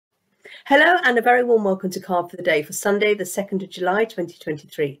Hello and a very warm welcome to Card for the Day for Sunday, the 2nd of July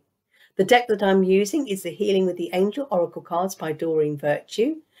 2023. The deck that I'm using is the Healing with the Angel Oracle cards by Doreen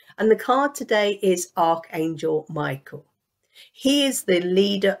and the card today is Archangel Michael. He is the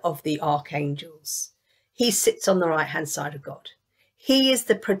leader of the Archangels. He sits on the right hand side of God. He is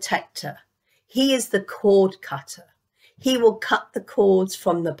the protector. He is the cord cutter. He will cut the cords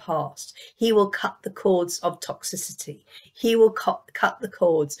from the past. He will cut the cords of toxicity. He will cut the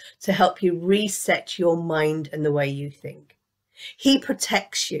cords to help you reset your mind and the way you think. He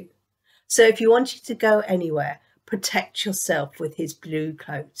protects you. So if you want you to go anywhere, protect yourself with his blue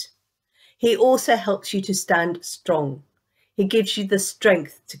coat. He also helps you to stand strong. He gives you the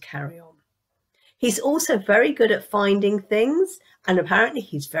strength to carry on. He's also very good at finding things, and apparently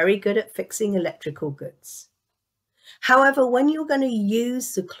he's very good at fixing electrical goods. However, when you're going to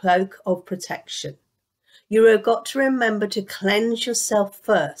use the cloak of protection, you've got to remember to cleanse yourself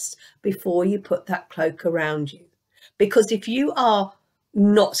first before you put that cloak around you. Because if you are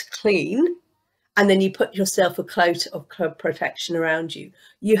not clean and then you put yourself a cloak of protection around you,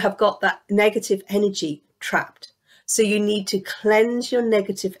 you have got that negative energy trapped. So you need to cleanse your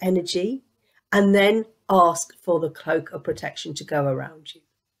negative energy and then ask for the cloak of protection to go around you.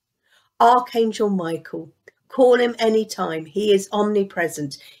 Archangel Michael. Call him anytime. He is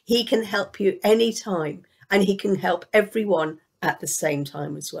omnipresent. He can help you anytime, and he can help everyone at the same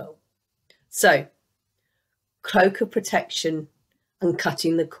time as well. So, cloak of protection and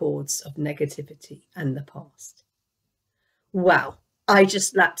cutting the cords of negativity and the past. Wow, I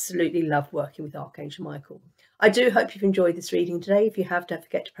just absolutely love working with Archangel Michael. I do hope you've enjoyed this reading today. If you have, don't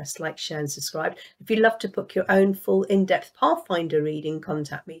forget to press like, share and subscribe. If you'd love to book your own full in-depth Pathfinder reading,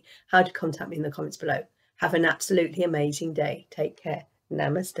 contact me. How to contact me in the comments below. Have an absolutely amazing day. Take care.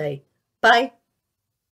 Namaste. Bye.